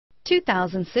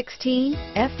2016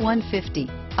 F-150.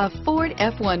 A Ford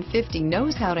F-150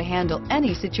 knows how to handle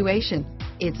any situation.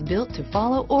 It's built to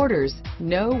follow orders,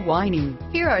 no whining.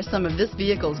 Here are some of this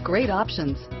vehicle's great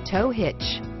options: tow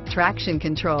hitch, traction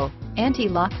control,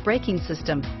 anti-lock braking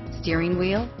system, steering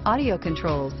wheel audio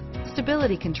controls,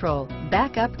 stability control,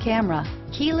 backup camera,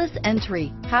 keyless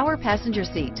entry, power passenger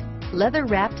seat,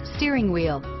 leather-wrapped steering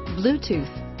wheel, Bluetooth,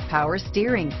 power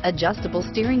steering, adjustable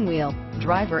steering wheel,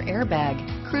 driver airbag,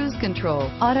 cruise control,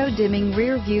 auto-dimming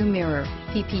rear view mirror,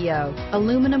 PPO,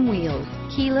 aluminum wheels,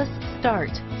 keyless start,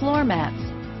 floor mats,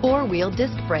 four-wheel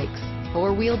disc brakes,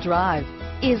 four-wheel drive.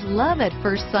 Is love at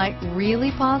first sight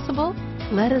really possible?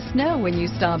 Let us know when you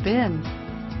stop in.